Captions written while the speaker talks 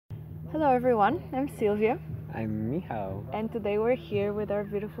Hello everyone, I'm Silvia, I'm Michal. and today we're here with our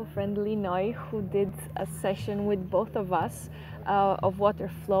beautiful friend Linoy, who did a session with both of us of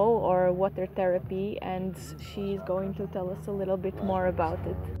water flow or water therapy, and she's going to tell us a little bit more about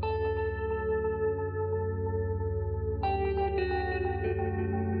it.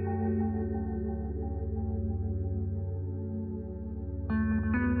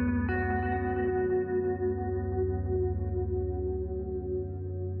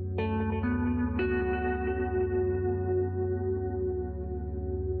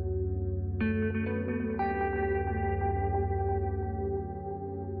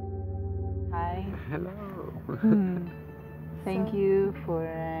 Hi. Hello. Thank you for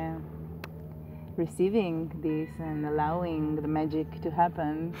receiving this and allowing the magic to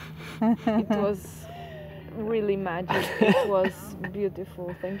happen. It was really magic, it was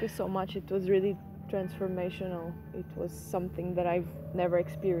beautiful. Thank you so much. It was really transformational. It was something that I've never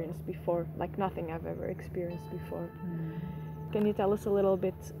experienced before, like nothing I've ever experienced before. Can you tell us a little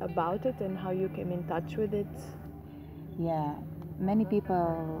bit about it and how you came in touch with it? Yeah, many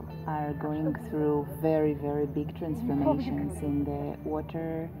people are going through very, very big transformations in the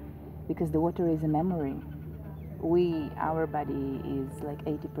water because the water is a memory. Our body is like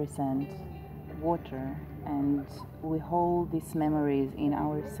 80% water, and we hold these memories in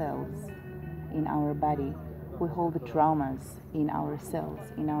our cells, in our body. We hold the traumas in our cells,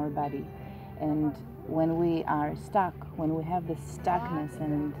 in our body. And when we are stuck, when we have this stuckness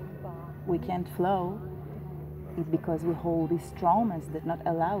and we can't flow, it's because we hold these traumas that not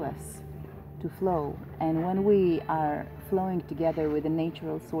allow us to flow. And when we are flowing together with a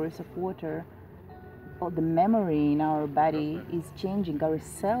natural source of water, the memory in our body is changing. Our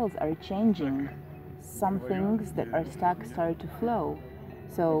cells are changing. Some things that are stuck start to flow.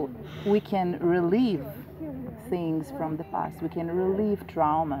 So we can relieve things from the past. We can relieve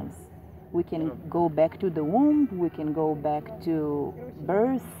traumas. We can go back to the womb. We can go back to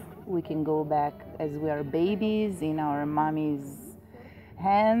birth. We can go back as we are babies in our mommy's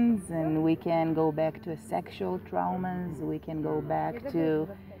hands, and we can go back to sexual traumas. We can go back to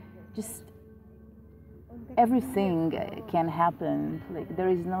just everything can happen. Like there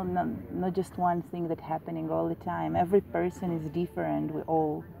is not just one thing that's happening all the time. Every person is different. We're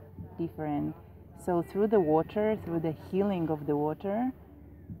all different. So through the water, through the healing of the water,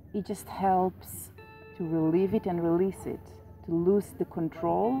 it just helps to relieve it and release it, to lose the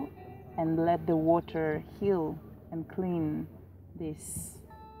control and let the water heal and clean this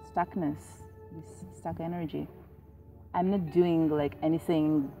stuckness, this stuck energy. I'm not doing like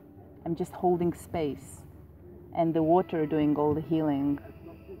anything, I'm just holding space and the water doing all the healing.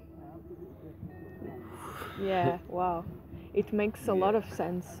 Yeah, wow. It makes a lot of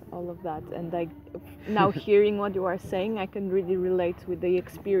sense, all of that. And now hearing what you are saying, I can really relate with the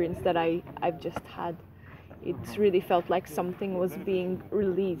experience that I've just had. It really felt like something was being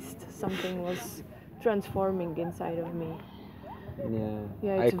released, something was transforming inside of me.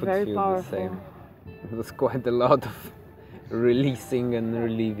 Yeah, I it's could very feel powerful. the same. It was quite a lot of releasing and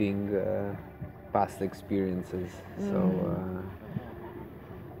relieving past experiences. So,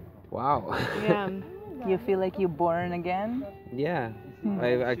 wow. Yeah. You feel like you're born again? Yeah,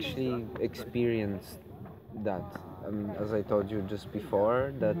 I've actually experienced that. I mean, as I told you just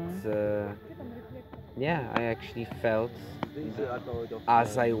before, that yeah, I actually felt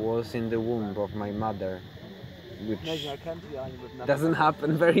as I was in the womb of my mother, which doesn't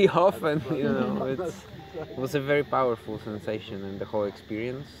happen very often. It was a very powerful sensation, and the whole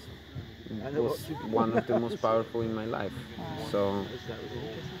experience was one of the most powerful in my life. So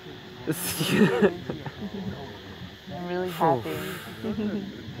I'm really happy.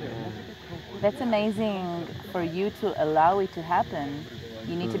 That's amazing for you to allow it to happen.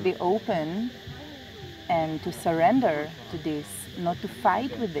 You need to be open and to surrender to this, not to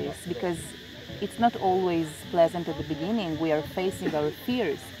fight with this, because it's not always pleasant at the beginning. We are facing our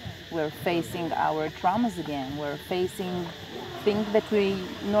fears, we're facing our traumas again, we're facing things that we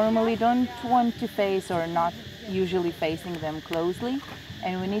normally don't want to face or not usually facing them closely,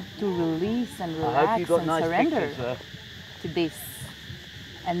 and we need to release and relax and surrender to this.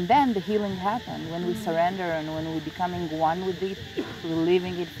 And then the healing happens when we surrender and when we're becoming one with it,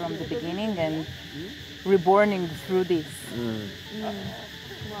 reliving it from the beginning and reborning through this.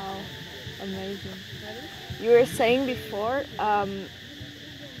 Wow, amazing. You were saying before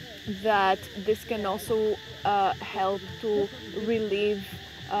that this can also help to relieve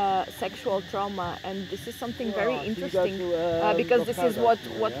sexual trauma, and this is something very interesting because this is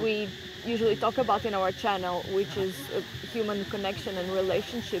what we usually talk about in our channel, which is human connection and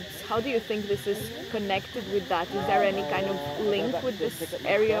relationships. How do you think this is connected with that? Is there any kind of link with this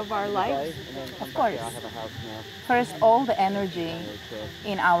area of our lives? Of course. First, all the energy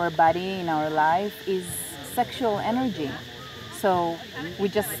in our body, in our life, is sexual energy. So we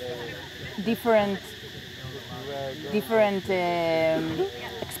just different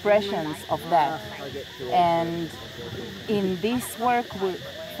expressions of that. And in this work,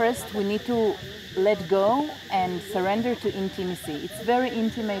 first we need to let go and surrender to intimacy. It's very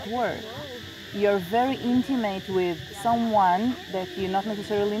intimate work. You're very intimate with someone that you not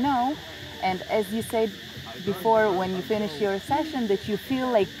necessarily know, and as you said before when you finish your session, that you feel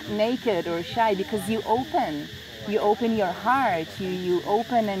like naked or shy because you open your heart, you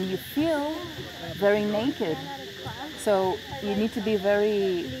open and you feel very naked. So you need to be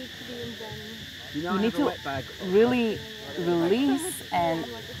you need to really release and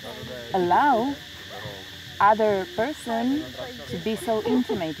allow other person to be so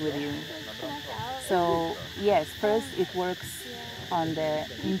intimate with you. So yes, first it works on the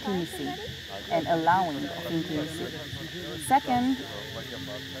intimacy and allowing of intimacy. Second,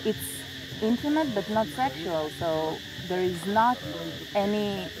 it's intimate but not sexual, so there is not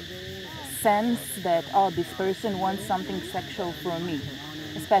any sense that, oh, this person wants something sexual from me,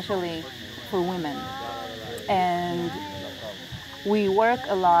 especially for women. And we work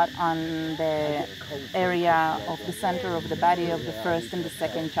a lot on the area of the center of the body of the first and the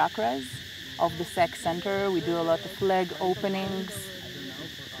second chakras of the sex center. We do a lot of leg openings.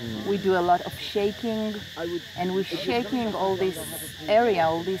 We do a lot of shaking, and we're shaking all this area,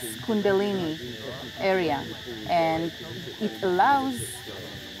 all this kundalini area, and it allows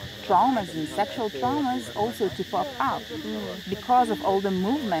traumas and sexual traumas also to pop up because of all the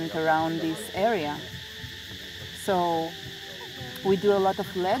movement around this area. So we do a lot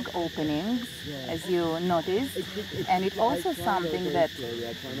of leg openings, as you noticed, and it's also something that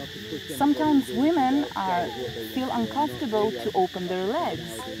sometimes women feel uncomfortable to open their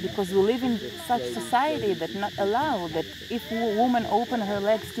legs because we live in such society that not allow that if a woman open her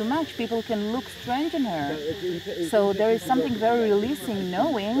legs too much, people can look strange in her. So there is something very releasing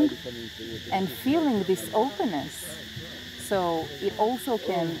knowing and feeling this openness. So it also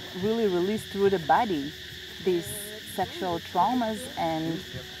can really release through the body these sexual traumas, and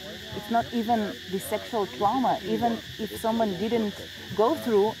it's not even the sexual trauma, even if someone didn't go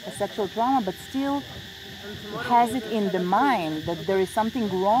through a sexual trauma but still has it in the mind that there is something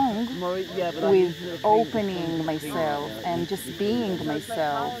wrong with opening myself and just being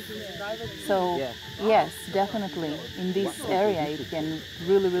myself. So yes, definitely in this area it can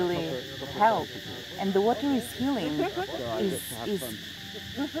really, really help. And the water is healing,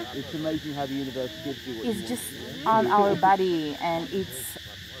 It's amazing how the universe gives you what you it's just on our body, and it's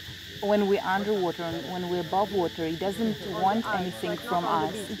when we're underwater and when we're above water, it doesn't want anything from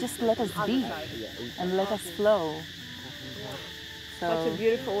us. It just let us be and let us flow. Such a So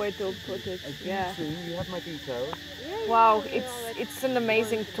beautiful way to put it. Yeah. You have my details. Wow, it's an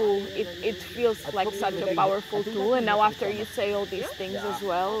amazing tool. It feels like such a powerful tool, and now after you say all these things as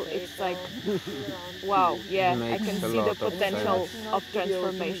well, it's like, wow, yeah, I can Makes a see the lot of potential sense. of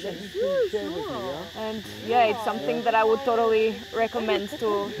transformation. And yeah, it's something that I would totally recommend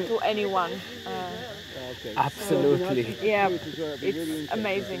to anyone. Absolutely. Yeah, it's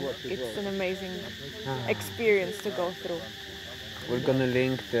amazing. It's an amazing experience to go through. We're gonna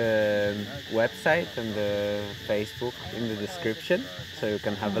link the website and the Facebook in the description so you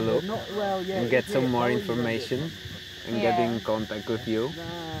can have a look and get some more information and get in contact with you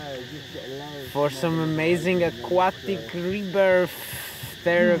for some amazing aquatic rebirth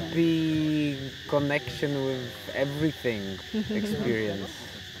therapy connection with everything experience.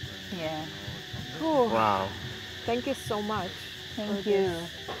 yeah, Whew. Wow. Thank you so much. thank you.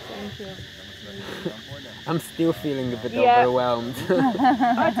 Thank you. I'm still feeling a bit Yeah. overwhelmed.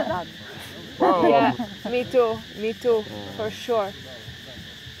 Whoa. Yeah, me too, for sure.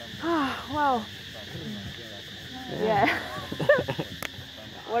 Wow. Yeah.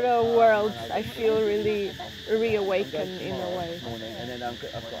 What a world. I feel really reawakened in a way. And then I've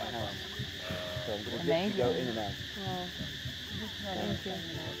got a house. So I'm going to Amazing. go in and out. Wow. Thank you.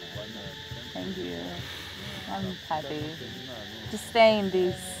 Thank you. I'm happy to stay in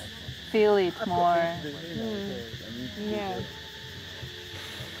this, feel it more. Yeah.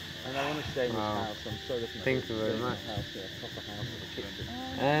 And I want to stay in this Wow. house. I'm so looking Thank you very forward to much. staying in a house, yeah, a proper house with a kitchen.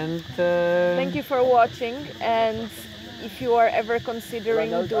 And Thank you for watching, and if you are ever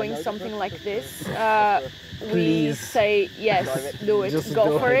considering doing something like this, we Please. say yes, do it, Just go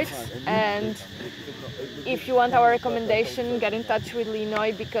do for it. it. And if you want our recommendation, get in touch with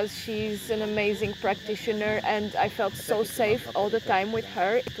Linoy, because she's an amazing practitioner, and I felt so safe all the time with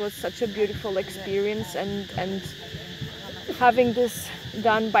her. It was such a beautiful experience, and having this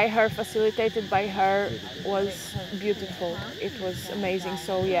done by her, facilitated by her, was beautiful. It was amazing.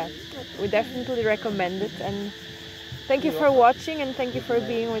 So yeah, we definitely recommend it. And thank you for watching, and thank you for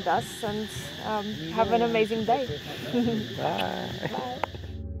being with us, and have an amazing day. bye. Bye.